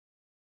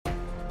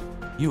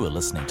You are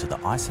listening to the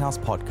Icehouse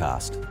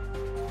podcast,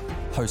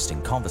 hosting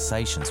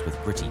conversations with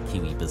gritty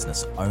Kiwi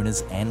business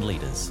owners and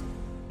leaders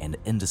and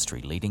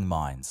industry-leading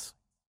minds.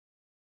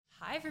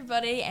 Hi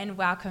everybody and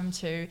welcome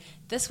to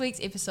this week's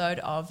episode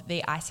of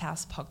the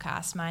Icehouse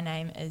podcast. My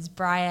name is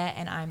Briar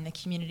and I'm the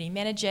community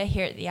manager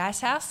here at the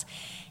Icehouse.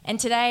 And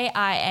today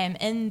I am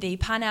in the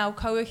Parnell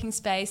co-working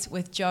space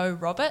with Joe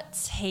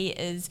Roberts. He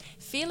is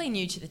fairly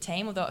new to the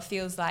team, although it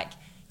feels like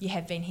you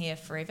have been here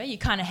forever. You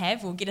kind of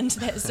have. We'll get into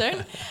that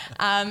soon.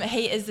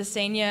 He is the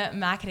senior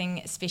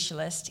marketing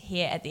specialist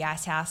here at the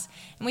Icehouse,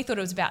 and we thought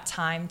it was about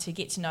time to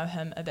get to know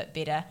him a bit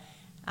better.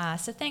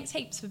 So thanks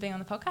heaps for being on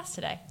the podcast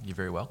today. You're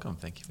very welcome.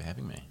 Thank you for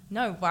having me.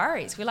 No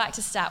worries. We like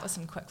to start with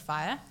some quick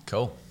fire.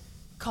 Cool.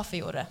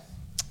 Coffee order.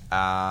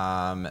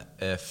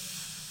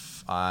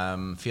 If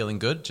I'm feeling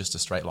good, just a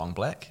straight long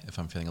black. If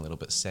I'm feeling a little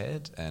bit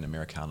sad, an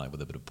Americano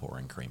with a bit of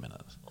pouring cream in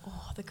it.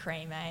 Oh, the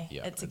cream, eh?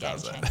 Yeah, it's a it game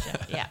does it.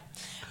 changer. Yeah.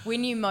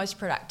 When you most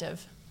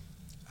productive?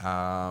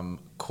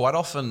 Quite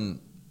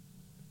often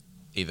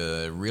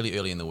either really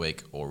early in the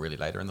week or really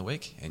later in the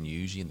week, and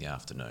usually in the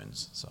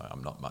afternoons. So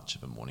I'm not much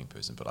of a morning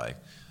person, but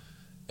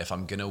if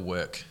I'm going to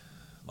work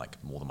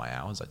like more than my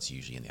hours, it's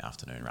usually in the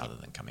afternoon rather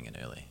than coming in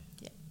early.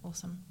 Yeah,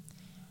 awesome.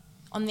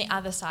 On the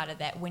other side of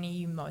that, when are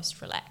you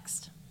most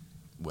relaxed?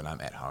 When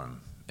I'm at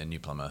home in New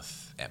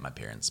Plymouth at my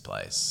parents'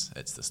 place,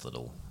 it's this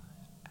little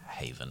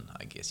haven,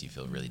 I guess. You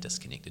feel really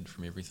disconnected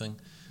from everything.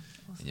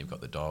 Awesome. And you've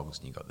got the dogs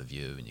and you've got the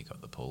view and you've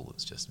got the pool.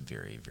 It's just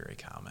very, very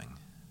calming.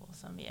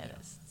 Awesome, yeah.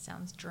 That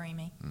sounds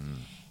dreamy.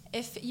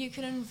 If you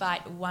could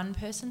invite one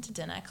person to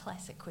dinner,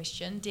 classic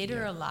question, dead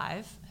or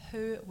alive,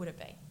 who would it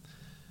be?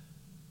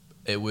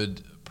 It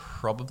would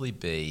probably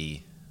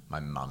be my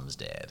mum's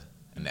dad,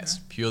 and that's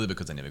purely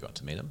because I never got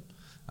to meet him.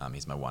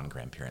 He's my one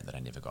grandparent that I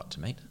never got to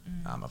meet.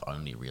 I've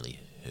only really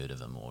heard of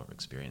him or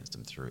experienced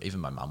him through, even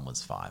my mum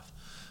was 5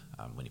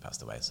 when he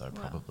passed away, so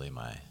probably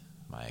my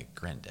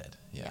granddad,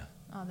 yeah.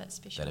 Oh, that's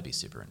special. That'd be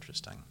super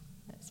interesting.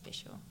 That's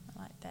special.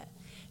 I like that.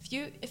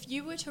 If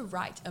you were to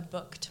write a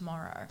book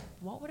tomorrow,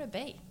 what would it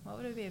be? What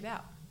would it be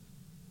about?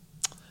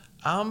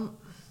 I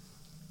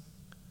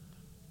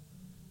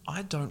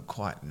don't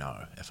quite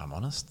know, if I'm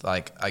honest.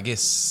 Like, I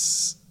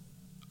guess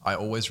I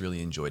always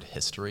really enjoyed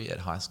history at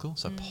high school,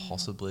 so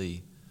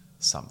possibly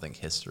something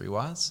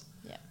history-wise.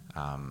 Yeah.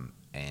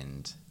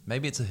 And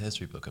maybe it's a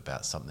history book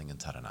about something in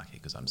Taranaki,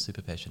 because I'm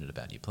super passionate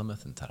about New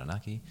Plymouth and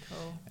Taranaki,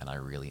 and I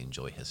really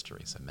enjoy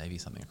history, so maybe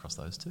something across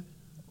those two.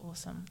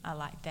 Awesome. I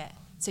like that.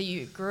 So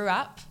you grew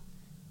up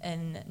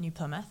in New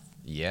Plymouth.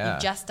 Yeah.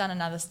 You've just done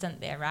another stint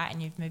there, right?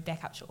 And you've moved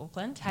back up to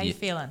Auckland. How are you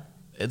feeling?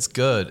 It's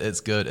good.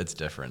 It's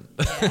different.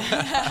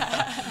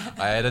 Yeah.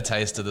 I had a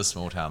taste of the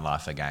small town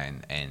life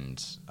again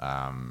and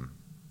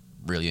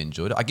really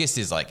enjoyed it. I guess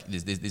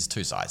there's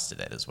two sides to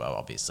that as well,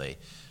 obviously.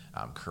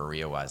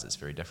 Career-wise, it's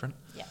very different.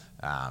 Yeah.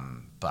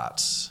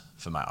 But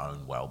for my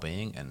own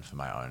well-being and for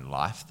my own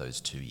life, those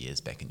 2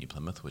 years back in New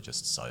Plymouth were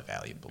just so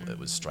valuable. It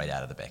was straight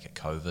out of the back of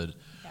COVID,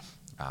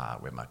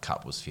 where my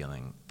cup was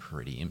feeling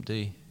pretty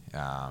empty,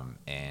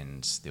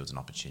 and there was an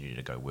opportunity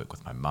to go work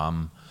with my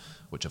mum,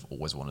 which I've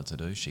always wanted to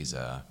do. She's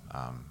a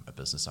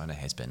business owner,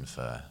 has been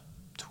for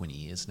 20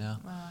 years now.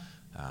 Wow.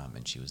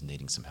 And she was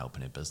needing some help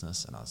in her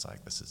business, and I was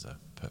like, this is a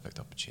perfect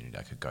opportunity.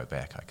 I could go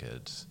back, I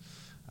could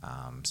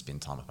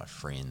spend time with my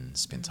friends,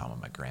 spend time with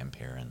my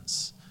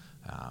grandparents,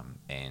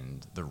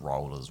 and the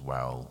role as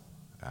well,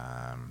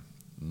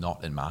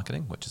 not in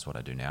marketing, which is what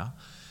I do now,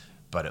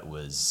 but it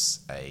was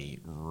a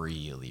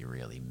really,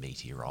 really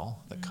meaty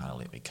role that kind of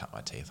let me cut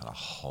my teeth on a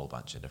whole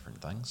bunch of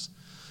different things.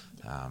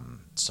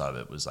 So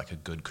it was like a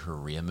good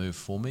career move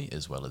for me,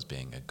 as well as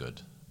being a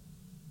good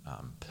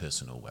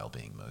personal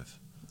well-being move.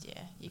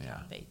 Yeah, you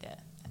can't beat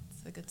that.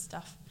 That's the good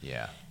stuff.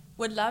 Yeah.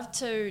 Would love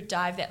to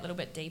dive that little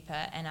bit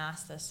deeper and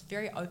ask this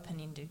very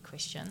open-ended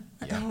question.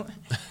 Yeah.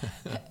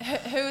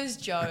 Who is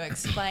Joe?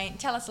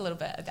 Tell us a little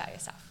bit about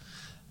yourself.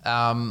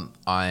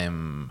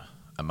 I'm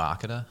a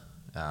marketer.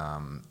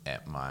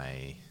 At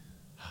my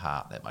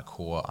heart, at my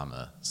core, I'm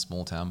a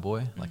small town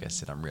boy. Like I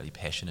said, I'm really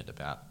passionate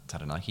about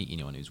Taranaki.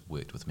 Anyone who's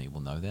worked with me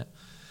will know that.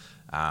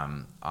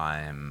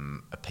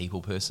 I'm a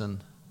people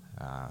person.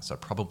 So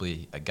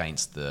probably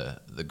against the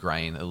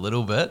grain a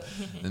little bit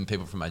than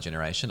people from my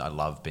generation. I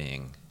love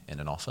being in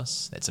an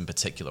office. That's in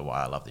particular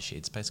why I love the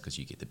shared space, because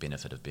you get the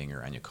benefit of being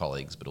around your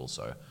colleagues, but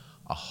also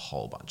a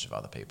whole bunch of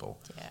other people.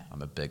 Yeah.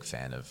 I'm a big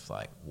fan of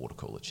like water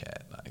cooler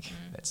chat. Like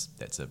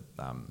that's a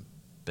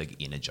big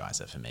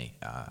energizer for me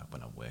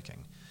when I'm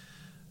working.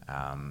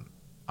 I'm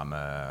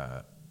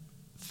a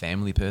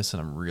family person.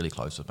 I'm really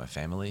close with my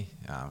family.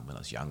 When I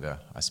was younger,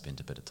 I spent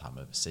a bit of time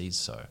overseas,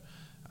 so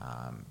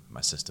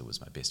my sister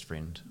was my best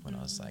friend when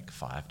I was like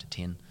 5 to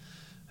 10.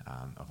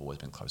 I've always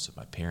been close with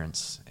my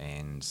parents,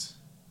 and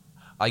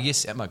I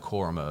guess at my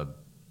core I'm a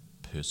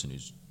person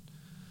who's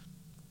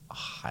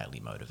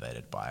highly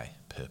motivated by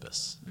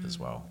purpose as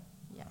well.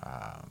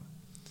 Yeah.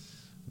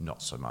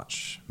 Not so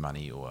much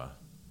money or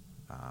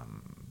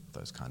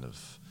those kind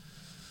of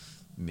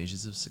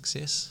measures of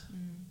success,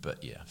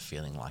 but yeah,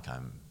 feeling like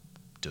I'm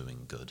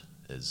doing good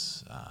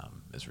is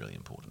really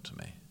important to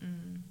me.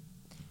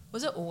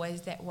 Was it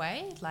always that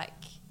way? Like,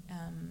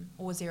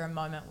 or was there a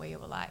moment where you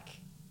were like,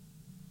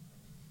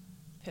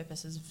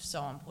 purpose is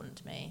so important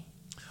to me?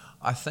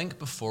 I think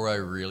before I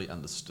really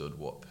understood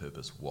what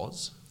purpose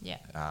was, Yeah.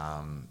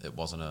 it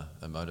wasn't a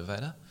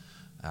motivator.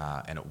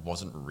 And it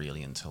wasn't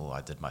really until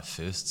I did my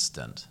first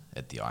stint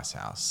at the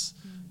Icehouse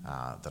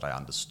that I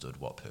understood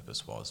what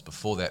purpose was.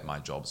 Before that, my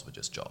jobs were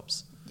just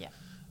jobs. Yeah.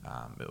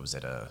 It was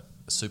at a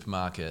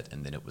supermarket,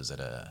 and then it was at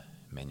a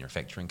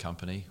manufacturing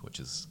company, which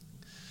is,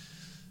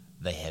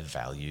 they have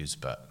values,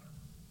 but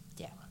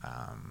Yeah.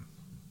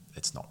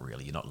 it's not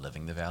really, you're not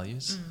living the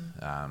values.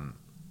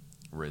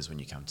 Whereas when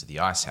you come to the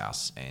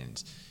Icehouse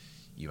and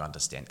you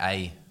understand,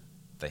 A,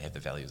 they have the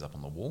values up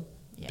on the wall,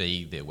 Yeah.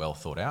 B, they're well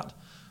thought out,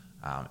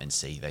 and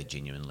C, they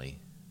genuinely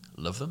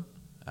live them,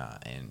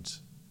 and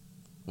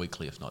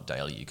weekly, if not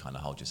daily, you kind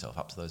of hold yourself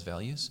up to those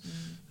values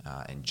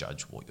and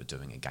judge what you're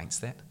doing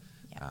against that,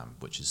 Yeah.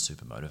 which is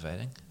super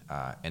motivating.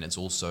 And it's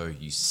also,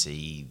 you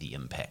see the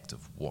impact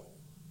of what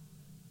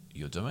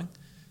you're doing,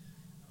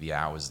 the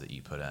hours that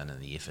you put in and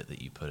the effort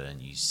that you put in,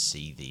 you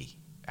see the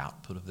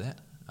output of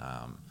that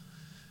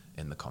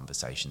in the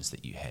conversations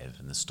that you have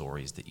and the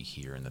stories that you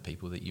hear and the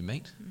people that you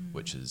meet,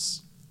 which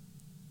is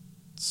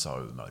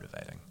so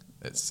motivating.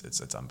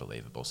 It's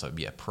unbelievable. So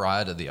yeah,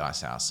 prior to the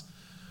Icehouse,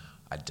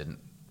 I didn't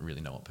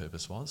really know what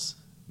purpose was.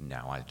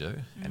 Now I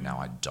do, and now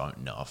I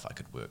don't know if I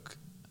could work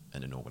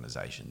in an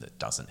organisation that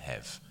doesn't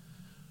have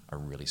a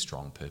really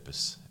strong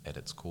purpose at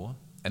its core.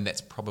 And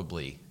that's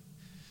probably,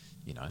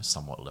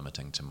 somewhat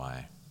limiting to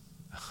my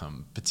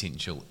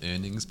potential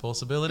earnings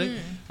possibility.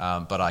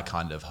 But I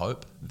kind of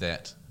hope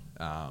that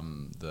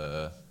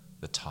the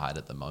tide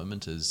at the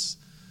moment is,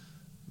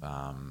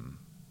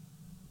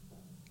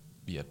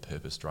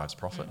 purpose drives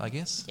profit, I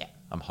guess. Yeah.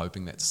 I'm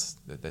hoping that's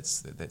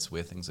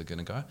where things are going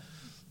to go.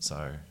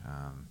 So,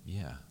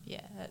 yeah.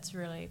 Yeah, that's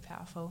really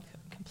powerful.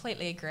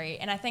 Completely agree.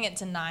 And I think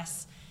it's a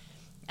nice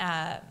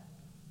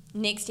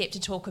next step to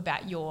talk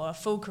about your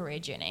full career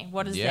journey.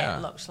 What does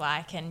that look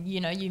like? And,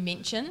 you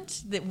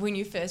mentioned that when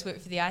you first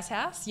worked for the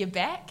Icehouse, you're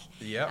back.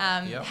 Yep.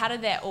 How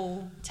did that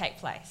all take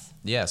place?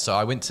 Yeah, so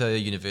I went to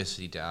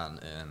university down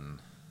in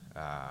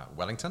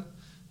Wellington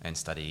and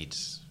studied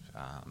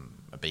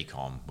a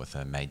BCom with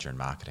a major in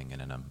marketing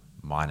and a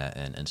minor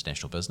in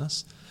international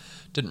business.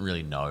 Didn't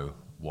really know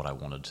what I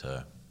wanted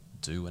to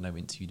do when I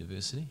went to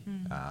university,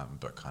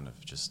 but kind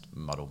of just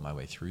muddled my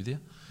way through there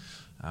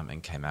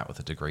and came out with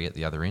a degree at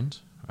the other end,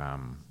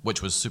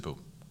 which was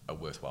a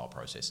worthwhile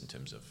process in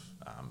terms of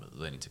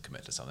learning to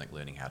commit to something,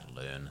 learning how to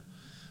learn,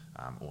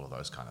 all of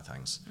those kind of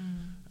things,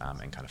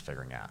 and kind of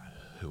figuring out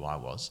who I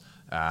was.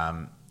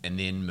 And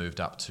then moved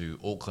up to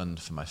Auckland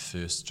for my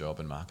first job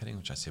in marketing,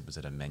 which I said was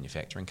at a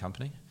manufacturing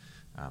company,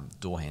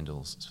 door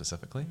handles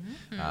specifically,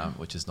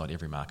 which is not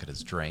every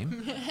marketer's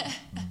dream.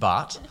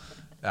 But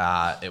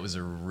it was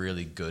a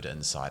really good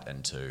insight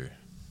into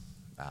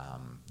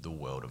the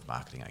world of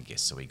marketing, I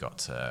guess. So we got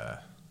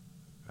to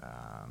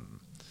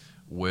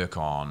work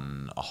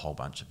on a whole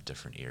bunch of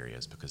different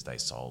areas because they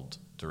sold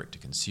direct to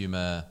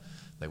consumer,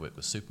 they worked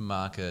with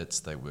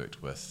supermarkets, they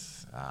worked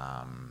with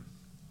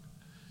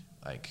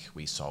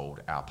we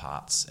sold our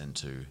parts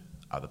into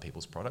other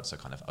people's products, so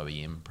kind of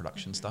OEM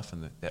production stuff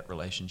and that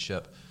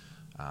relationship,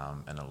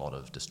 and a lot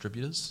of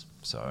distributors.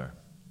 So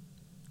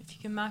if you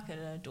can market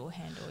a door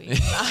handle, you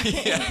can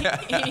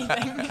market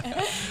anything.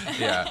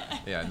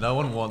 yeah. No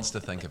one wants to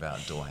think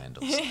about door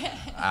handles.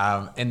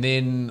 And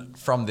then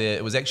from there,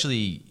 it was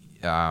actually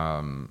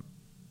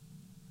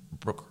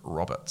Brooke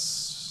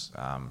Roberts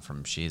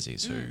from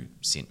Sharesies who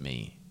sent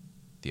me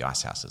the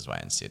Icehouse's way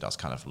and said I was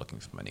kind of looking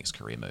for my next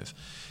career move.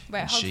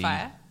 Wait, hold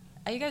fire.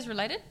 Are you guys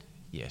related?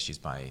 Yeah,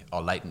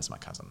 Leighton's my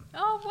cousin.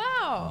 Oh,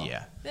 wow.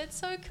 Yeah. That's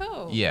so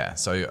cool. Yeah,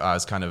 so I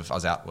was down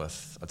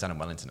in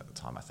Wellington at the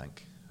time, I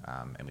think,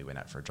 and we went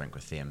out for a drink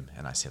with them,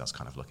 and I said I was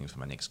kind of looking for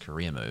my next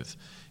career move,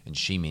 and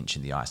she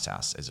mentioned the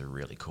Icehouse as a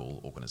really cool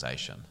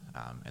organisation,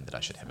 and that I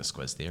should have a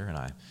squiz there, and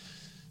I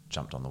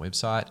jumped on the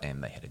website,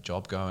 and they had a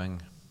job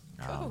going,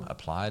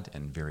 applied,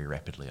 and very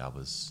rapidly I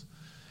was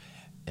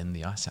in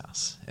the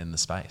Icehouse, in the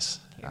space.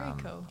 Very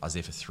cool. I was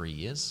there for 3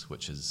 years,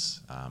 which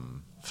is,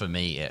 for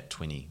me at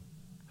 20,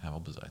 how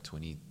old was I,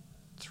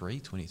 23,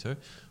 22,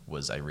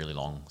 was a really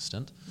long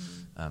stint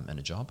in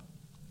a job.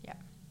 Yeah.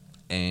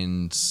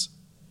 And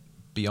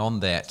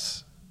beyond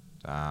that,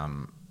 I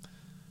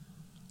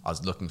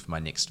was looking for my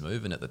next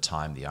move, and at the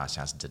time the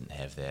Icehouse didn't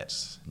have that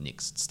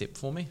next step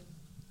for me.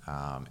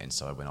 And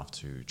so I went off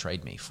to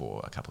Trade Me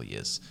for a couple of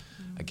years,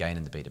 again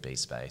in the B2B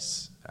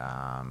space,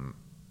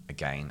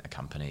 again a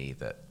company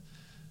that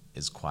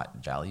is quite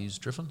values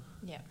driven.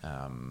 Yeah.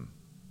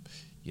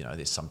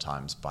 They're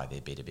sometimes by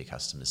their B2B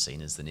customers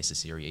seen as the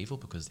necessary evil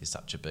because they're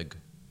such a big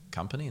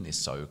company and they're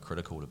so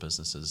critical to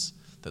businesses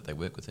that they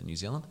work with in New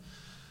Zealand.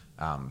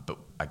 But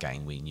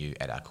again, we knew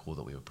at our core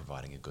that we were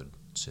providing a good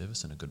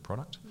service and a good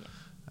product.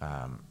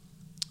 Yeah.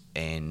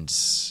 And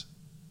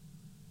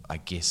I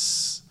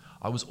guess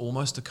I was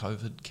almost a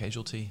COVID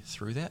casualty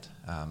through that.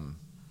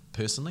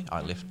 Personally,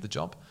 I left the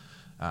job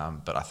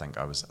But I think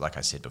I was, like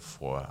I said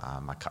before,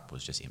 my cup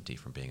was just empty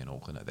from being in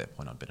Auckland. At that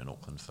point, I'd been in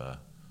Auckland for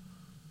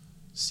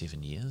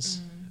 7 years,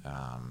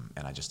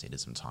 and I just needed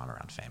some time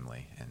around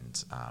family,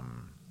 and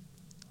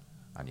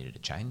I needed a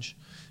change.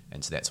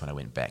 And so that's when I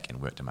went back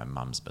and worked in my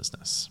mum's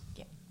business.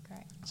 Yeah,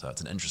 great. So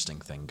it's an interesting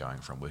thing going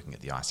from working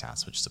at the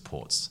Icehouse, which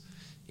supports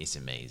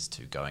SMEs,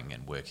 to going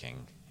and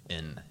working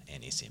in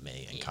an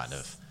SME and kind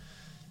of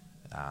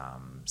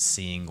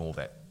seeing all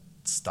that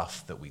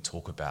stuff that we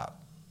talk about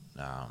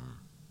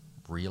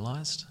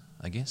realised,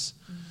 I guess.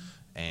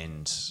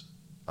 And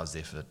I was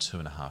there for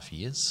 2.5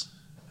 years.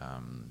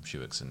 She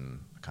works in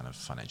a kind of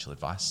financial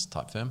advice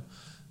type firm,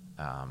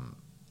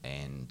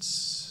 and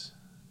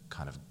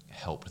kind of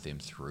helped them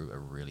through a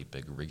really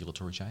big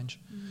regulatory change.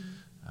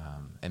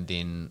 And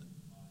then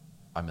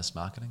I missed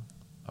marketing.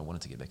 I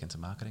wanted to get back into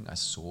marketing. I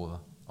saw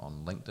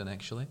on LinkedIn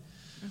actually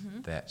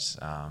that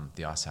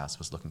the Icehouse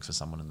was looking for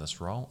someone in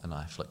this role, and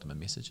I flicked them a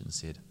message and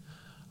said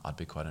I'd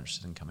be quite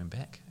interested in coming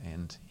back,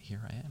 and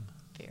here I am.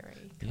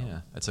 Very cool.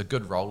 Yeah, it's a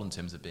good role in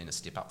terms of being a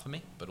step up for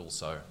me, but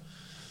also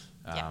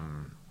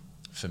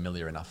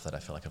familiar enough that I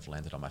feel like I've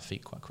landed on my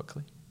feet quite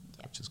quickly,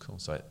 which is cool.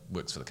 So it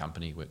works for the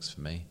company, works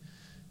for me,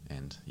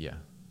 and yeah,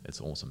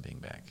 it's awesome being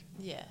back.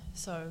 Yeah,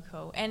 so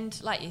cool. And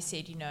like you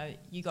said,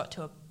 you got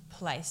to a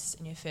place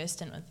in your first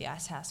stint with the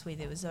Icehouse where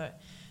there was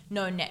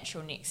no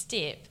natural next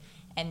step,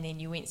 and then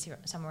you went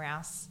somewhere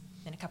else,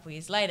 then a couple of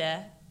years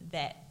later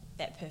that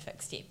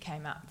perfect step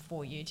came up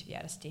for you to be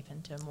able to step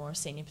into a more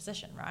senior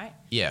position, right?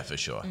 Yeah, for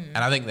sure. And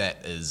I think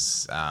that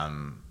is a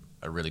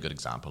really good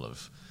example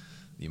of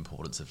the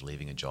importance of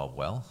leaving a job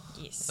well.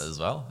 Yes. As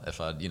well.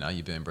 If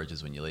you burn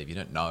bridges when you leave. You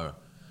don't know.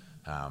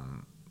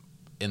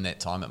 In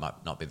that time, it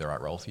might not be the right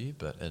role for you,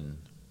 but in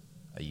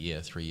a year,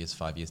 3 years,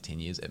 5 years,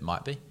 10 years, it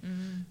might be.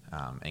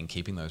 And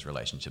keeping those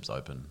relationships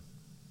open,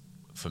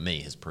 for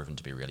me, has proven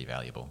to be really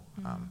valuable.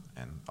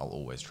 And I'll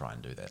always try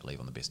and do that,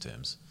 leave on the best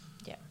terms.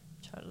 Yeah,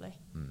 totally.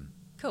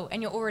 Cool.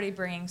 And you're already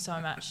bringing so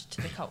much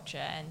to the culture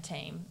and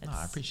team.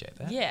 I appreciate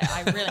that. Yeah,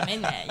 I really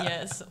mean that.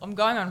 Yes, I'm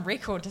going on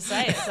record to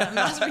say it, so it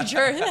must be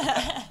true.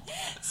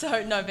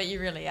 So, no, but you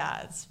really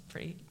are. It's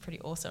pretty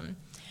awesome.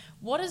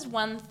 What is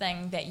one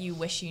thing that you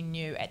wish you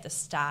knew at the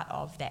start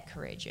of that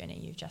career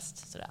journey you've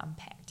just sort of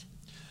unpacked?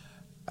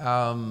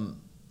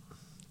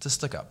 To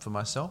stick up for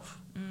myself.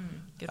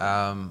 Good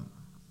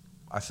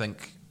I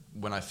think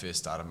when I first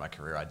started my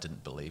career, I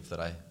didn't believe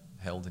that I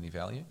held any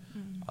value.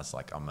 I was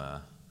like, I'm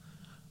an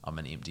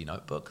empty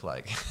notebook.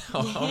 Like,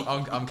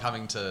 I'm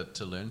coming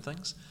to learn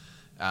things,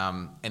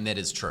 and that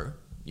is true.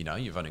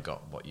 You've only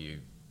got what you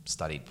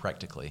studied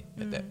practically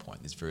at that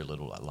point. There's very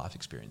little life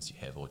experience you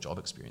have or job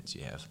experience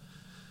you have.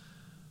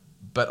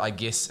 But I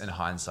guess in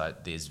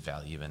hindsight, there's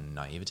value in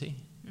naivety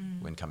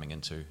when coming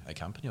into a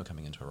company or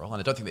coming into a role. And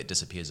I don't think that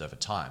disappears over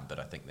time, but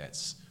I think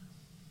that's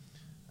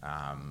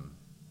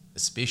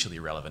especially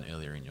relevant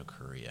earlier in your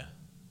career,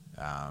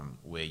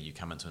 where you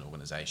come into an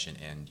organisation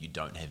and you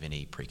don't have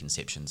any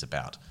preconceptions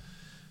about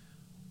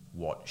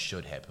what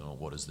should happen or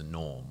what is the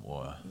norm,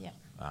 or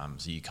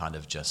so you kind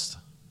of just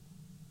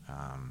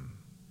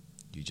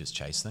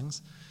chase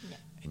things.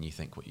 And you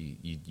think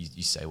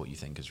you say what you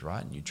think is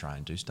right, and you try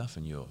and do stuff,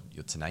 and you're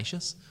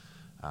tenacious.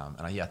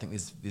 And I think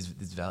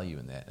there's value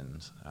in that,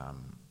 and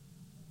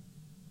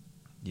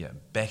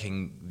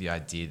backing the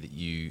idea that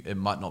it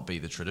might not be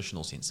the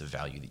traditional sense of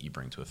value that you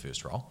bring to a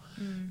first role,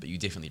 but you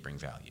definitely bring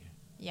value.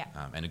 Yeah.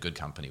 And a good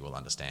company will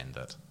understand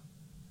that.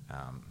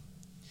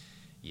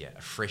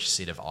 A fresh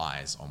set of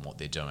eyes on what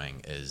they're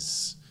doing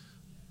is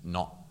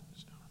not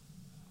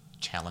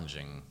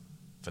challenging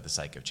for the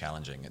sake of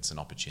challenging. It's an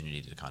opportunity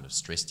to kind of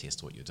stress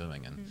test what you're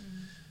doing and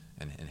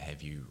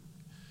have you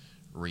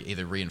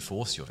either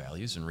reinforce your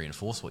values and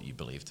reinforce what you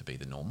believe to be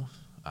the norm,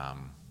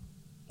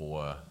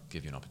 or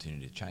give you an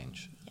opportunity to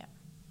change. Yeah.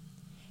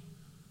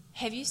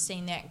 Have you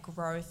seen that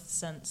growth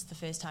since the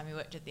first time you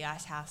worked at the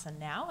Icehouse and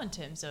now, in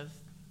terms of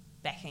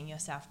backing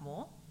yourself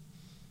more?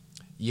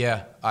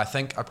 Yeah, I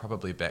think I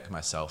probably back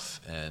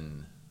myself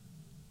in,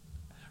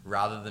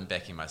 rather than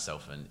backing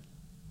myself in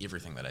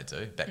everything that I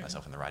do, back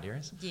myself in the right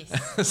areas.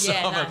 Yes. So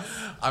yeah, nice.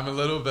 I'm a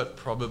little bit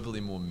probably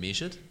more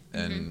measured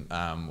in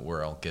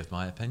where I'll give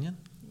my opinion,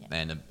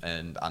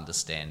 and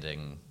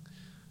understanding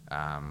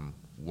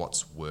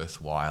what's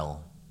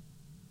worthwhile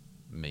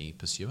me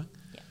pursuing,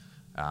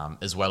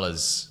 as well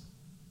as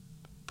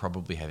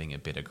probably having a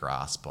better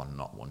grasp on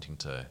not wanting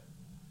to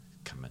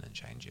come in and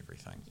change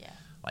everything.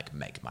 Like,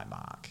 make my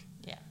mark.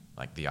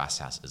 Like, the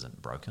Icehouse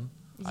isn't broken.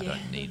 I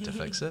don't need to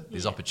fix it.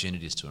 There's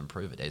opportunities to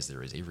improve it, as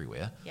there is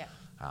everywhere.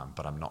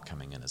 But I'm not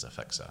coming in as a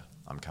fixer.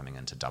 I'm coming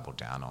in to double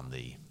down on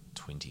the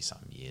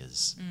 20-something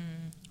years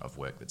of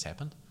work that's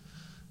happened.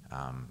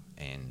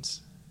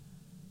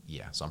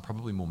 So I'm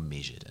probably more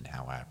measured in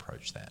how I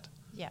approach that.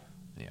 Yeah.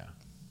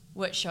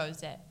 Which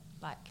shows that,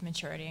 like,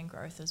 maturity and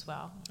growth as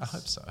well. I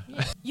hope so.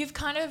 You've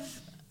kind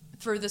of,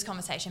 through this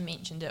conversation,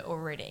 mentioned it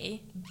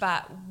already,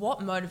 but what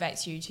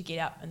motivates you to get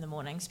up in the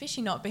morning,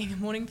 especially not being a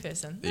morning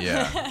person?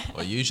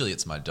 Well, usually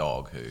it's my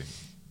dog who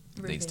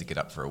needs to get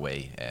up for a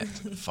wee at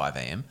 5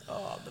 a.m.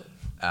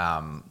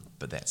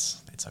 but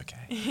that's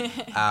okay.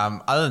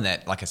 Other than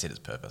that, like I said, it's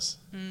purpose.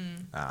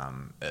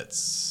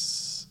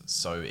 It's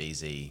so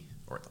easy,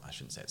 or I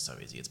shouldn't say it's so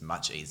easy. It's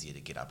much easier to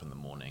get up in the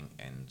morning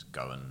and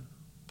go and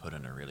put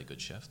in a really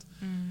good shift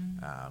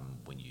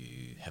when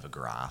you have a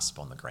grasp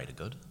on the greater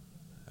good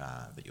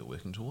that you're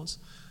working towards,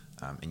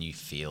 and you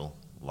feel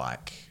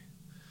like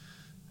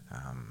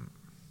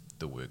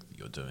the work that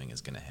you're doing is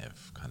going to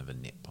have kind of a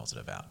net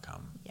positive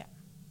outcome. Yeah.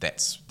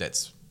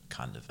 That's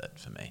kind of it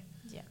for me.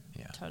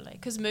 Yeah. Totally.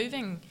 Because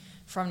moving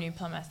from New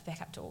Plymouth back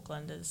up to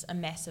Auckland is a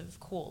massive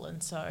call,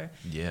 and so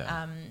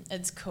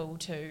it's cool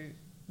to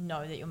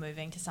know that you're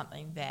moving to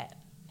something that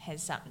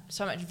has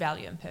so much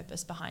value and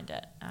purpose behind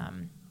it.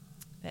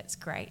 That's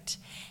great.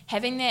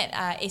 Having that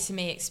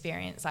SME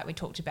experience, like we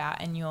talked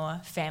about, in your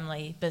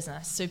family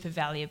business, super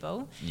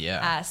valuable.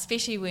 Yeah.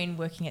 Especially when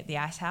working at the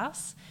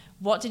Icehouse.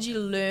 What did you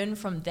learn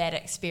from that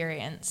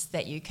experience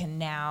that you can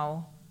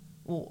now,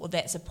 or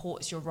that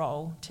supports your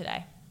role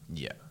today?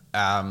 Yeah.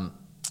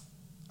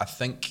 I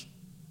think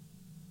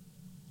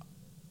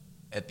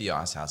at the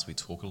Icehouse we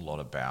talk a lot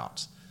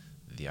about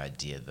the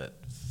idea that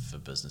for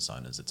business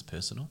owners it's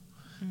personal,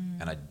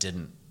 and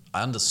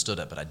I understood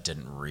it, but I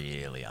didn't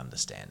really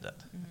understand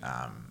it.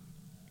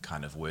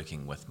 Kind of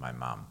working with my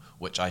mum,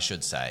 which I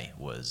should say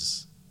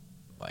was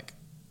like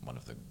one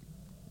of the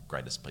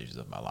greatest pleasures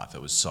of my life.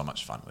 It was so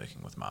much fun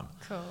working with mum.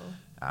 Cool.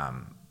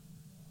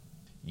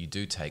 You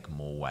do take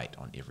more weight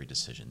on every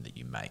decision that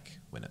you make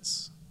when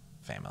it's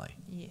family.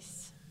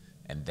 Yes.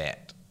 And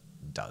that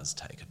does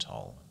take a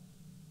toll.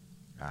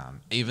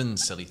 Even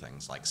silly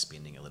things like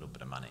spending a little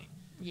bit of money.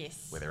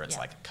 Yes. Whether it's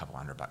like a couple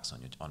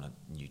 $100 on a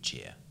new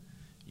chair.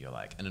 You're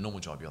like, in a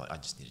normal job, you're like, I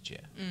just need a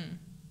chair.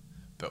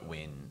 But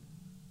when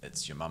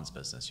it's your mum's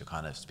business, you're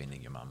kind of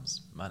spending your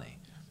mum's money.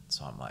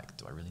 So I'm like,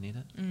 do I really need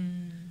it?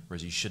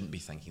 Whereas you shouldn't be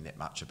thinking that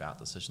much about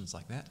decisions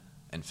like that.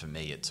 And for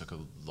me, it took a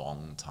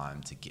long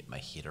time to get my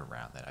head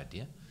around that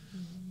idea,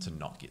 to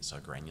not get so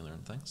granular in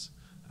things.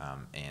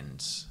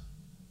 And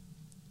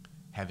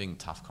having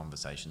tough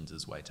conversations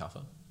is way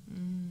tougher.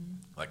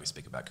 Like we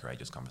speak about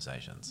courageous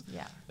conversations.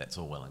 Yeah. That's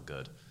all well and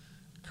good.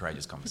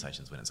 Courageous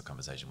conversations when it's a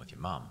conversation with your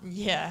mum.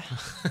 Yeah.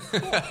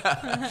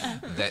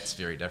 That's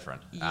very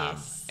different.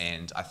 Yes.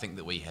 And I think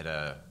that we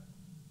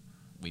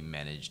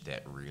managed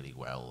that really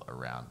well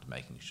around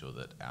making sure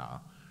that our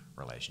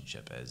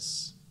relationship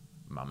as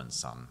mum and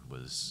son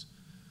was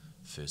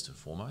first and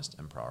foremost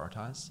and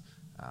prioritised.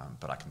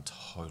 But I can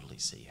totally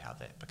see how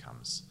that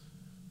becomes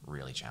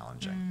really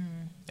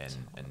challenging,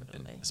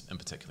 in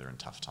particular in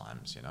tough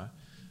times, you know.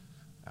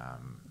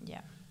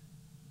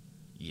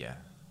 Yeah.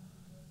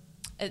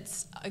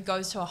 It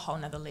goes to a whole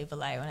nother level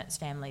when it's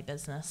family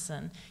business,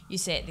 and you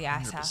see at the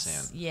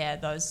Icehouse,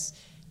 100%. Those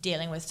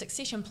dealing with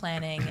succession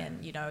planning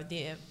and, you know,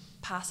 they're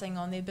passing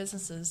on their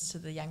businesses to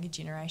the younger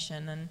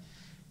generation, and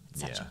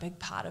it's such a big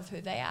part of who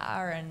they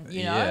are, and,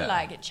 you know,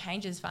 like it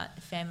changes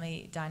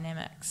family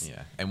dynamics.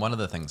 Yeah, and one of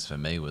the things for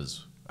me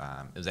was,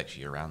 it was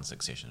actually around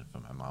succession for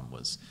my mum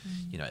was,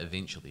 you know,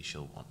 eventually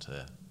she'll want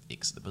to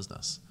exit the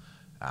business.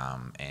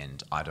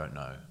 And I don't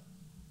know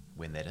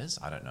when that is.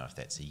 I don't know if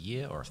that's a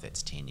year or if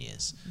that's 10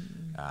 years.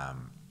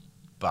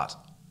 But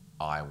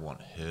I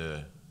want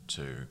her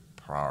to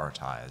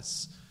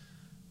prioritise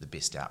the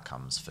best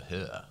outcomes for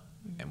her.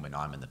 And when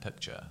I'm in the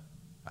picture,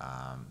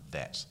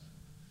 that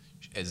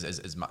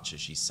as much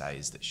as she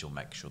says that she'll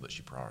make sure that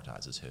she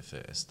prioritises her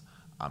first,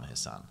 I'm her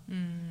son.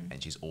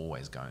 And she's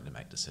always going to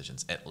make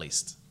decisions, at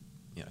least,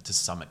 you know, to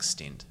some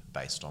extent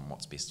based on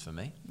what's best for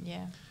me.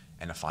 Yeah.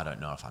 And if I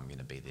don't know if I'm going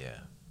to be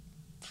there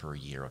for a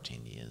year or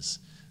 10 years,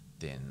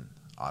 then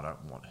I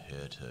don't want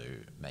her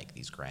to make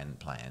these grand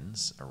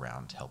plans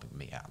around helping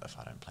me out if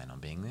I don't plan on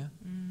being there.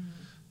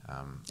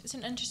 It's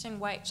an interesting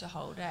weight to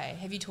hold, eh?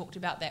 Have you talked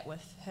about that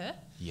with her?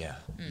 Yeah.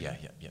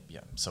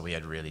 So we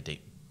had really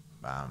deep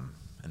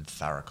and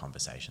thorough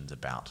conversations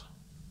about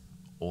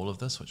all of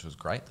this, which was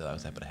great that I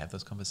was able to have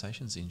those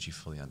conversations, and she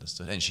fully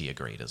understood. And she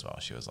agreed as well.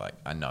 She was like,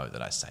 I know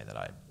that I say that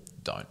I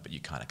don't, but you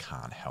kind of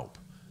can't help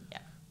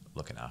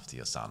looking after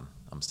your son.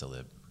 I'm still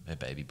a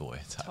baby boy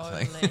type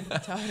thing.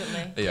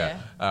 Totally. Yeah.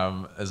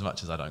 As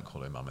much as I don't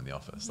call her mum in the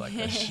office, like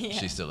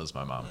she still is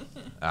my mum.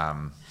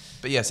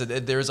 But yeah, so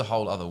there is a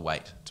whole other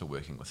weight to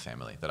working with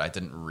family that I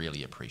didn't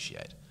really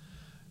appreciate.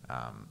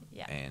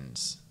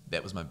 And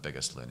that was my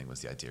biggest learning,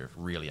 was the idea of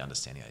really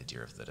understanding the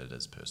idea of that it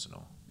is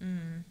personal.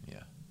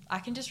 Yeah. I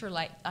can just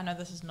relate. I know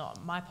this is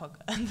not my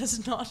podcast. This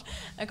is not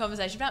a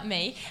conversation about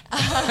me.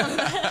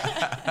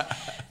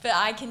 But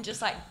I can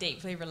just like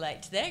deeply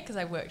relate to that because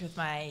I worked with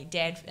my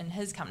dad in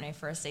his company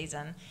for a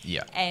season.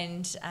 Yeah.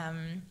 And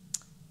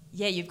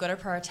you've got to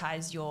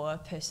prioritise your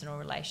personal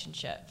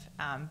relationship,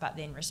 but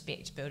then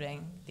respect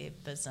building their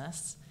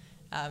business.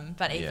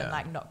 But even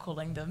like not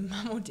calling them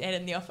mum or dad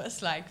in the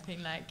office, like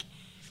being like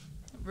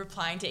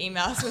replying to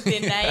emails with their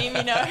name,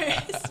 you know,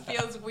 it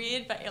feels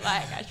weird, but you're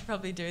like, I should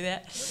probably do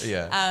that.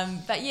 Yeah.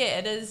 But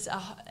yeah,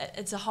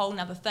 it's a whole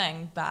nother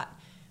thing, but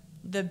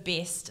the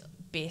best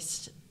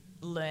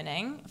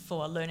learning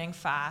for learning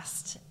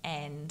fast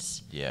and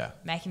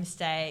making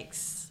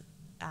mistakes,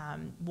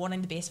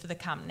 wanting the best for the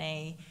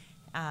company,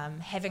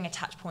 having a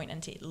touch point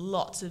into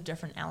lots of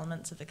different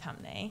elements of the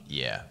company.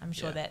 Yeah. I'm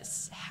sure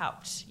that's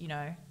helped,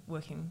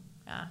 working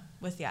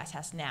with the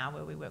Icehouse now,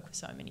 where we work with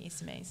so many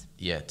SMEs.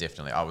 Yeah,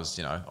 definitely. I was,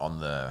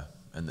 on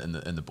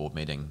in the board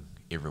meeting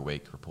every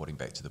week, reporting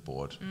back to the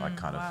board. I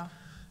kind of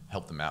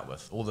helped them out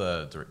with, all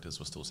the directors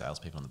were still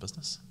salespeople in the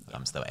business,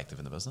 so they were active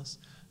in the business,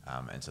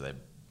 and so they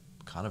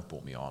kind of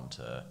brought me on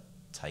to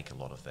take a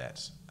lot of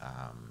that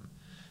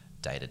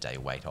day-to-day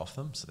weight off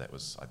them. So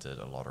I did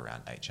a lot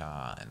around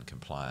HR and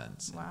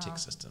compliance and tech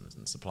systems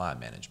and supplier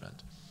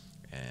management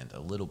and a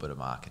little bit of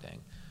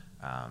marketing,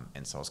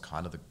 and so I was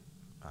kind of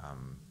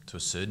to a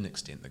certain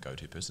extent the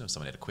go-to person. If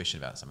someone had a question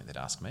about something, they'd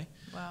ask me,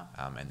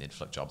 and they'd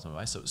flick jobs my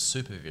way. So it was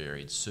super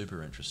varied,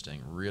 super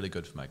interesting, really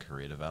good for my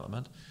career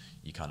development.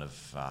 You kind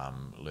of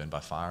learn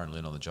by fire and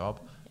learn on the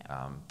job.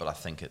 But I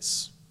think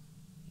it's,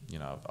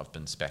 I've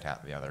been spat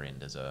out the other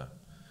end as a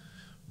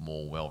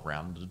more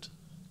well-rounded,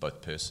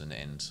 both person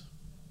and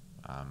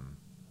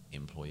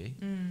employee,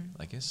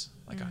 I guess,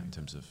 in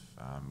terms of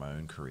my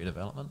own career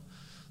development.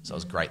 So it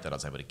was great that I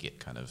was able to get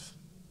kind of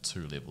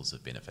two levels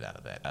of benefit out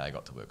of that. A, I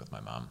got to work with my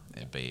mum,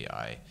 and B,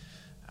 I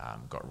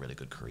got really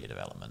good career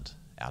development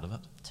out of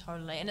it.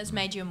 Totally. And it's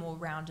made you a more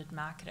rounded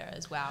marketer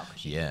as well,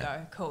 because you can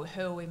go, cool,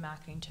 who are we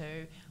marketing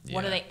to?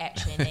 What do they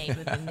actually need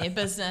within their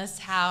business?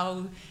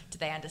 How do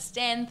they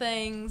understand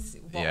things?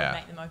 What would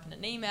make them open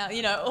an email?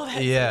 All that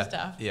sort of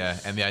stuff. Yeah,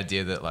 and the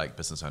idea that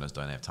business owners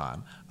don't have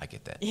time, I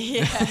get that.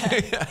 Yeah.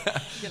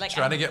 You're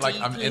trying to get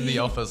I'm in the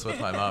office with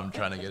my mum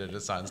trying to get her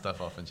to sign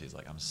stuff off, and she's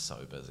like, I'm so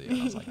busy.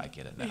 And I was like, I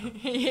get it now.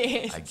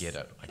 Yes. I get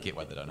it. I get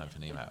why they don't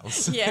open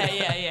emails.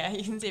 Yeah.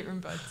 You can see it from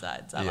both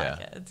sides. I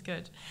like it. It's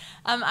good.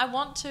 I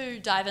want to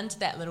dive into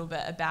that a little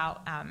bit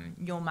about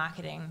your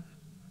marketing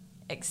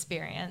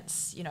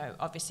experience,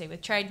 obviously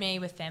with Trade Me,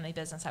 with family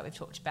business, like we've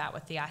talked about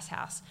with the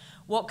Icehouse.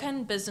 What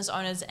can business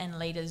owners and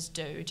leaders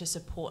do to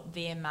support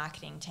their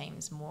marketing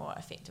teams more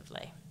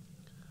effectively?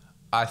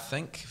 I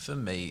think for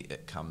me,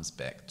 it comes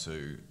back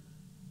to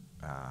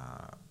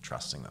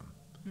trusting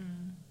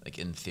them.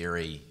 In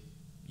theory,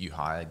 you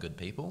hire good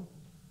people,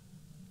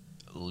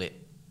 let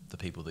the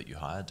people that you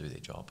hire do their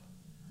job,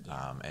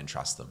 and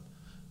trust them,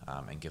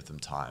 and give them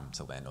time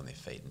to land on their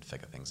feet and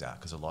figure things out,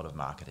 because a lot of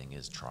marketing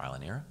is trial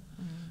and error.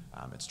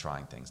 It's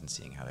trying things and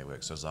seeing how they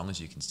work. So as long as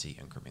you can see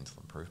incremental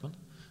improvement,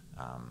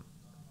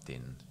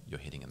 then you're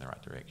heading in the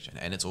right direction.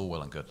 And it's all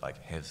well and good,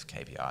 have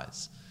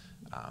KPIs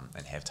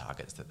and have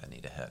targets that they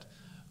need to hit,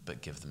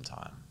 but give them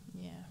time.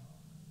 Yeah.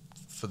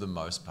 For the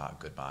most part,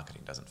 good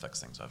marketing doesn't fix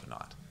things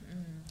overnight.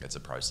 It's a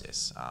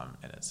process,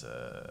 and it's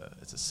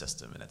a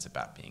system, and it's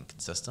about being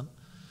consistent.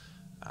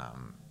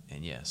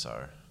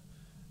 So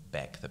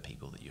back the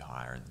people that you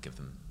hire and give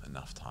them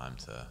enough time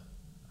to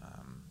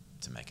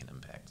make an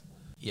impact.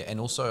 Yeah,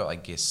 and also, I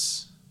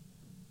guess,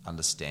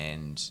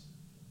 understand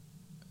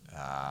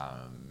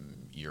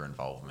your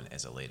involvement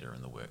as a leader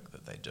in the work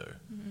that they do.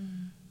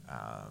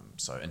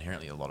 So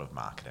inherently, a lot of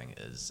marketing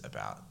is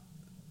about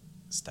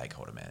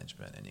stakeholder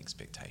management and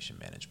expectation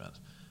management,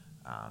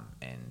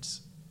 and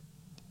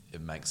it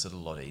makes it a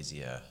lot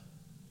easier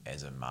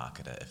as a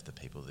marketer if the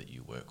people that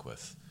you work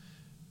with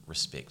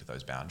respect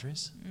those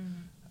boundaries.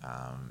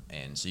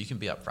 And so you can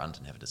be upfront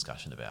and have a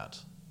discussion about,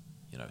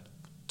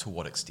 to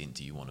what extent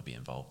do you want to be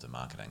involved in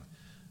marketing?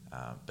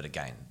 But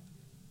again,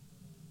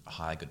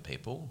 hire good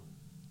people,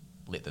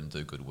 let them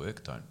do good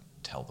work, don't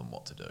tell them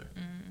what to do.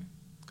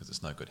 Because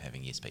it's no good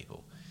having yes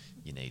people.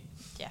 You need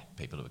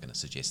people who are going to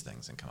suggest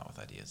things and come up with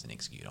ideas and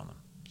execute on them.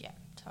 Yeah,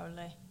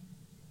 totally.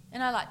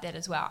 And I like that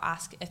as well.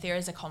 Ask if there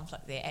is a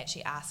conflict there,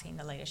 actually asking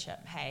the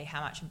leadership, hey,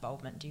 how much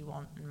involvement do you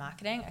want in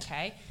marketing?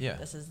 Okay,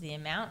 this is the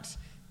amount.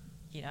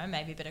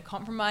 Maybe a bit of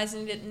compromise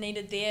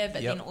needed there,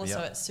 but then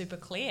also it's super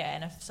clear.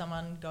 And if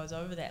someone goes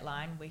over that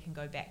line, we can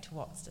go back to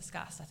what's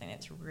discussed. I think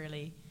that's a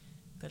really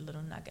good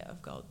little nugget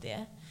of gold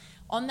there.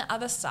 On the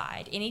other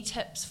side, any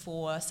tips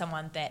for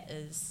someone that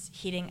is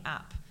heading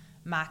up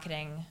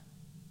marketing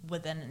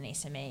within an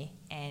SME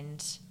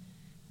and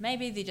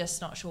maybe they're just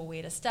not sure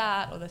where to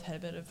start, or they've had a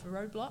bit of a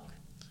roadblock?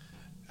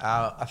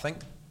 I think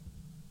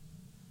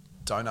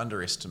don't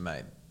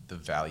underestimate the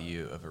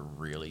value of a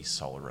really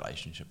solid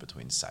relationship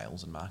between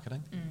sales and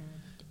marketing.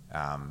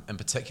 In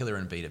particular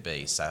in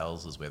B2B,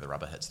 sales is where the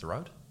rubber hits the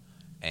road,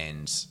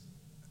 and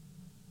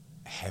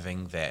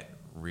having that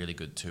really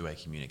good two-way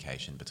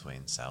communication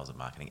between sales and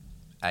marketing,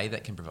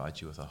 that can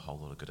provide you with a whole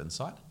lot of good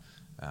insight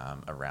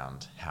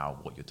around how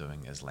what you're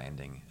doing is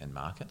landing in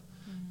market.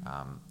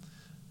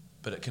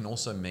 But it can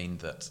also mean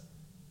that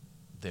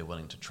they're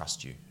willing to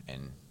trust you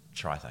and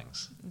try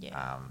things.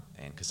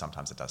 And because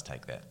sometimes it does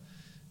take that.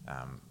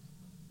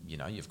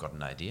 You've got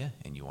an idea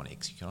and you want to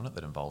execute on it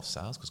that involves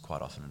sales, because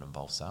quite often it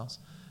involves sales.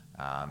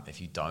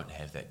 If you don't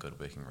have that good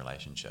working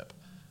relationship,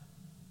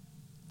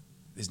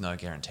 there's no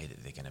guarantee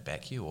that they're going to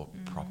back you or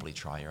properly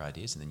try your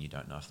ideas, and then you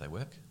don't know if they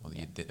work. Or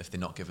if they're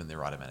not given the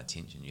right amount of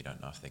attention, you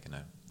don't know if they're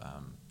going to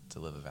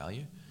deliver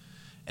value.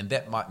 And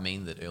that might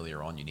mean that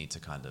earlier on you need to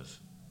kind of,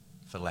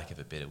 for lack of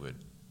a better word,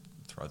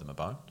 throw them a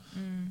bone.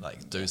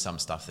 Do some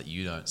stuff that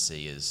you don't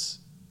see as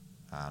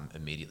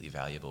immediately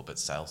valuable, but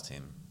sales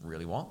team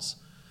really wants,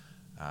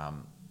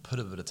 put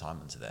a bit of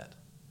time into that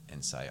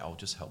and say, I'll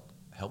just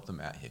help them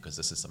out here because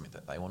this is something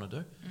that they want to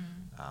do.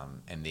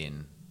 And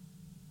then,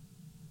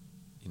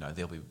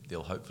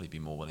 they'll hopefully be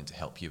more willing to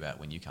help you out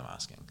when you come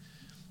asking.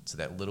 So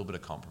that little bit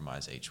of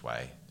compromise each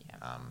way,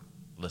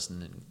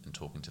 listening and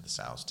talking to the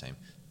sales team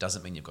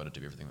doesn't mean you've got to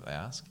do everything that they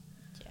ask.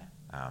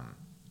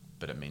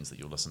 But it means that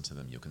you'll listen to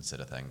them, you'll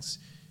consider things,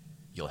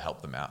 you'll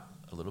help them out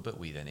a little bit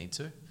where they need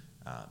to,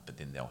 but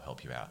then they'll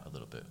help you out a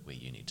little bit where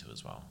you need to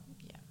as well.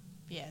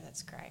 Yeah,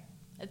 that's great.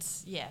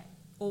 It's,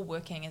 all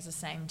working as a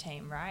same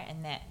team, right?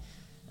 And that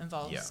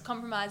involves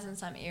compromise in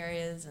some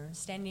areas and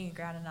standing your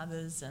ground in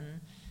others,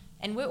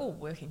 and we're all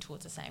working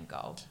towards the same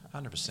goal.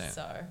 100%.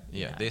 So,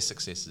 their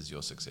success is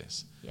your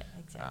success. Yeah,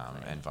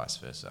 exactly. And vice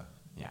versa.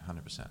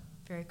 100%.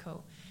 Very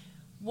cool.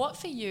 What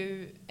for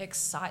you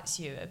excites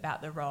you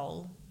about the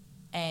role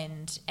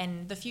and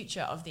the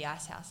future of the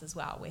Icehouse as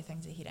well, where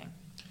things are heading?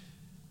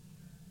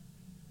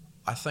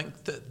 I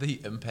think that the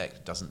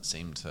impact doesn't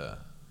seem to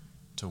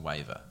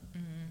waver.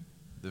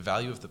 The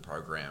value of the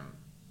program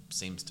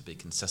seems to be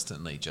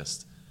consistently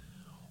just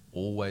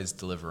always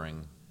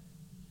delivering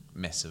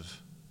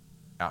massive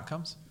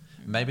outcomes.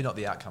 Maybe not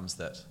the outcomes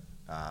that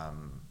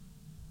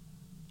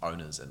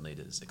owners and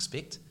leaders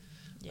expect.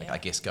 Like, I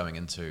guess going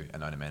into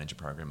an owner-manager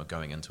program or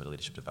going into a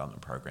leadership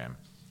development program,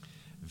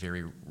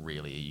 very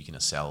rarely are you going to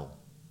sell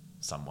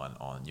someone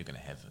on you're going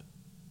to have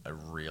a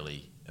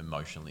really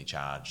emotionally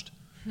charged,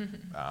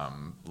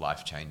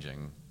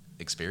 life-changing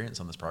experience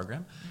on this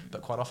program.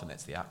 But quite often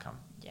that's the outcome.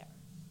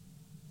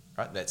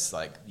 Right? That's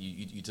like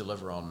you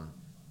deliver on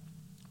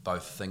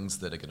both things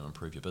that are going to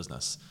improve your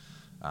business,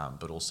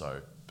 but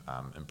also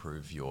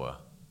improve your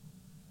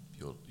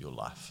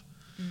life.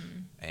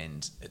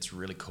 And it's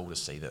really cool to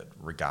see that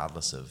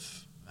regardless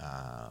of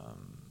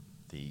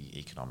the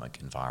economic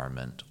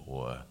environment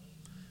or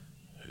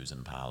who's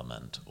in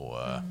parliament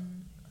or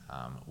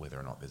whether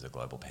or not there's a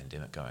global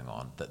pandemic going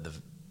on, that the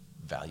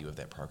value of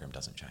that program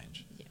doesn't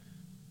change.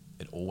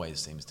 It always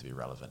seems to be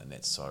relevant, and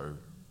that's so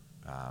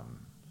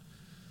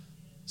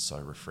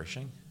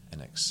refreshing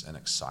and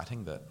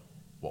exciting that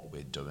what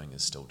we're doing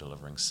is still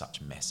delivering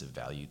such massive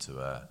value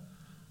to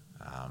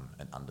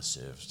an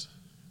underserved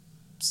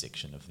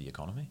section of the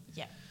economy.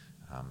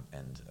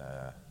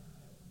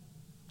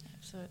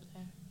 Absolutely.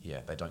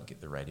 They don't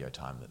get the radio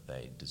time that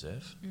they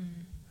deserve.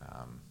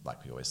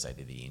 Like we always say,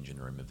 they're the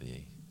engine room of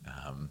the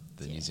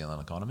New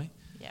Zealand economy.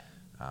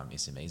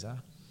 SMEs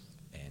are,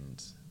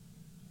 and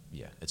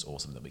it's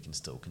awesome that we can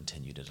still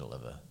continue to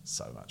deliver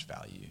so much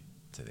value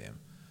to them.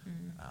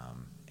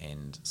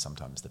 And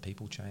sometimes the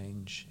people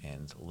change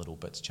and little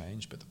bits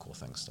change, but the core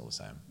thing's still the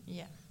same.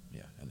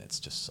 And that's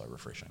just so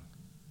refreshing.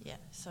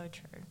 So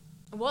true.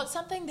 What's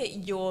something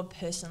that you're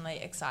personally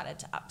excited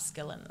to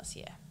upskill in this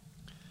year?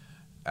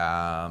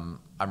 I'm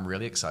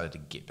really excited to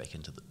get back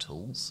into the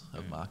tools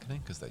of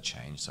marketing because they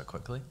change so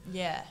quickly.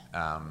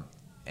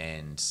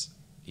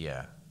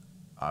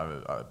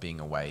 Being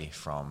away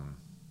from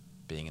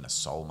being in a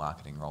sole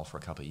marketing role for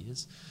a couple of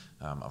years,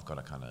 I've got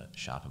to kind of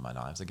sharpen my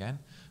knives again,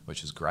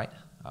 which is great.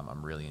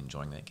 I'm really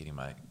enjoying that, getting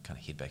my kind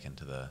of head back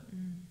into the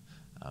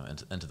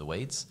into the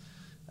weeds.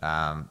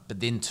 But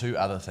then two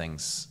other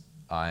things.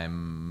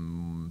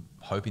 I'm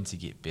hoping to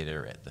get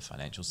better at the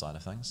financial side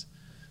of things.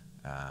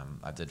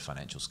 I did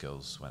financial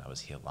skills when I was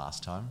here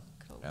last time,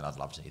 and I'd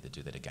love to either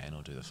do that again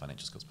or do the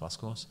Financial Skills Plus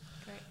course.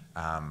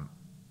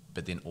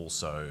 But then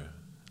also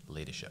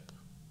leadership.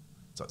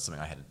 So it's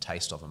something I had a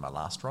taste of in my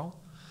last role,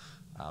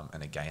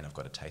 and again I've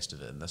got a taste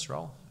of it in this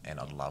role, and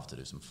I'd love to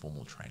do some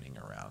formal training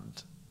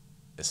around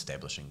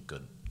establishing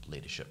good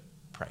leadership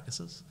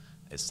practices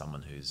as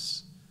someone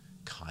who's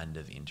kind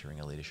of entering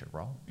a leadership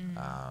role,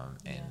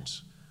 and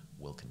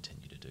will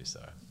continue to do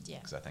so.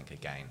 Because I think,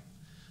 again,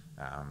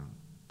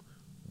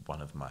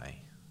 one of my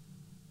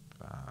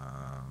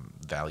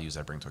values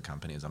I bring to a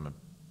company is I'm a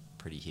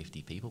pretty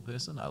hefty people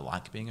person. I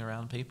like being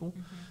around people,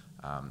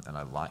 and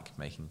I like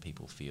making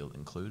people feel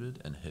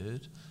included and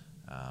heard,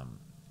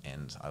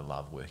 and I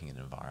love working in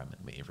an environment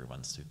where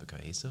everyone's super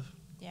cohesive.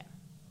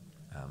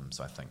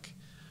 So I think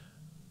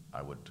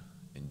I would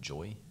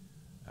enjoy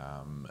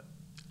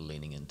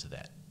leaning into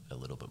that a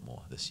little bit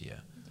more this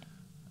year.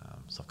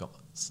 So I've got...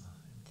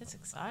 That's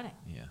exciting.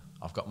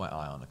 I've got my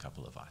eye on a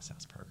couple of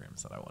Icehouse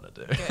programs that I want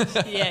to do.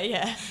 Good.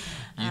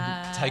 You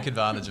take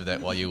advantage of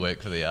that while you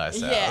work for the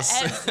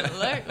Icehouse.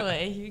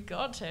 Absolutely. You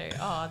got to.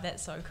 Oh,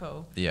 that's so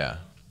cool.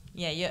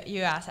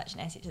 You are such an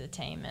asset to the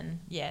team, and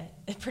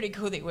it's pretty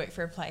cool that you work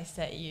for a place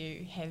that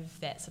you have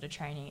that sort of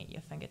training at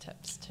your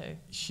fingertips too.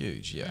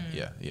 Huge.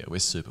 We're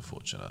super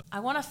fortunate. I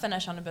want to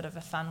finish on a bit of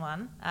a fun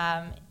one.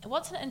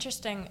 What's an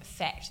interesting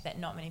fact that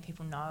not many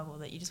people know, or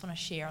that you just want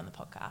to share on the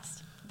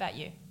podcast about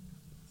you?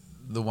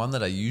 The one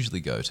that I usually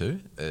go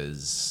to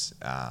is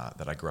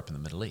that I grew up in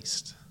the Middle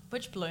East.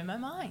 Which blew my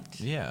mind.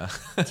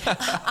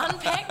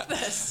 Unpack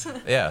this.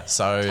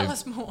 So tell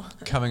us more.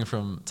 Coming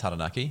from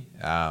Taranaki,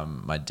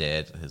 my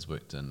dad has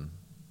worked in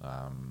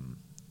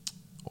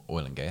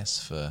oil and gas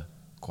for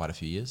quite a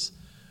few years.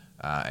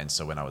 And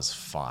so when I was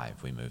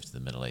 5, we moved to the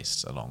Middle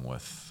East along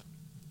with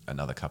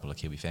another couple of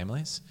Kiwi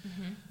families,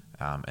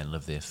 and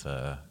lived there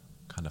for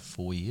kind of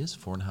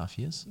 4.5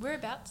 years.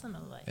 Whereabouts in the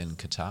Middle East? In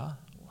Qatar.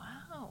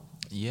 Wow.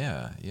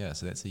 Yeah.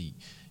 So that's a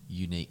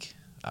unique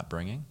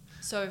upbringing.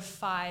 So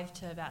 5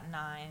 to about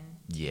 9.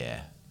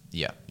 Yeah.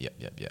 Do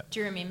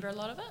you remember a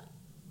lot of it?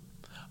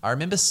 I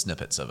remember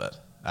snippets of it.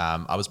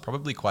 I was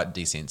probably quite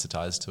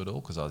desensitized to it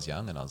all because I was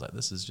young and I was like,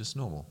 this is just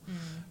normal.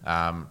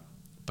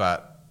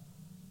 But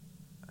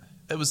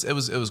it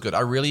was good.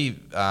 I really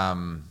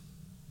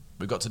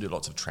we got to do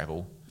lots of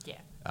travel.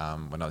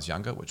 When I was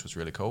younger, which was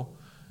really cool.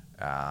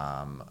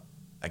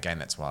 Again,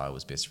 that's why I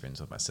was best friends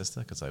with my sister,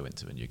 because I went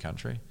to a new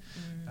country,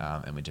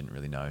 and we didn't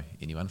really know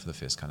anyone for the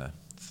first kind of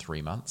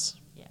 3 months.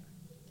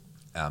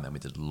 And we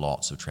did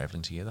lots of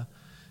traveling together.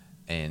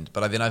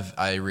 But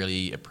I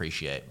really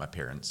appreciate my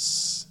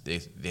parents.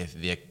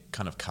 Their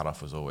kind of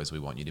cutoff was always, we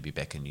want you to be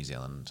back in New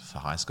Zealand for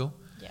high school,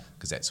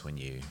 because that's when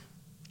you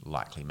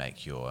likely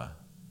make your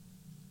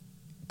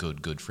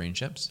good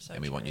friendships,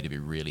 and we want you to be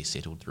really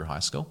settled through high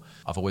school.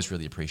 I've always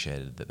really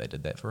appreciated that they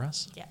did that for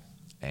us.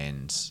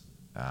 And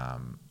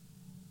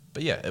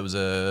but yeah, it was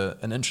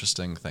an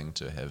interesting thing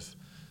to have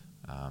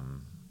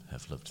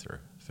lived through,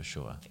 for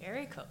sure.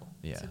 Very cool.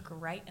 Yeah. It's a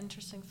great,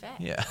 interesting fact.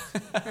 Yeah.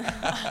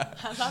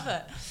 I love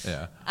it.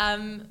 Yeah.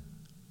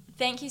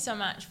 Thank you so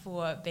much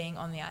for being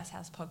on the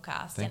Icehouse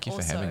podcast. Thank you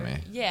for having me.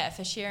 Yeah,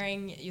 for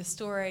sharing your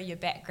story, your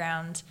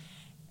background.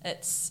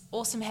 It's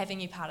awesome having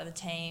you part of the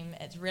team.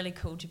 It's really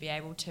cool to be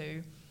able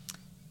to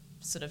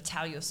sort of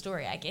tell your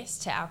story, I guess,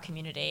 to our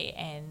community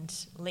and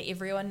let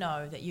everyone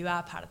know that you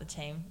are part of the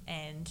team.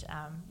 And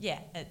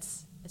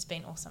it's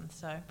been awesome.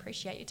 So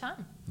appreciate your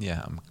time.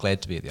 Yeah, I'm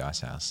glad to be at the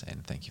Icehouse,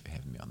 and thank you for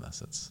having me on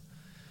this. It's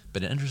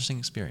been an interesting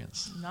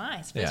experience.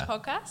 Nice. First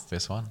podcast?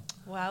 First one.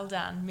 Well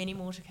done. Many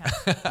more to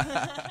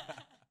come.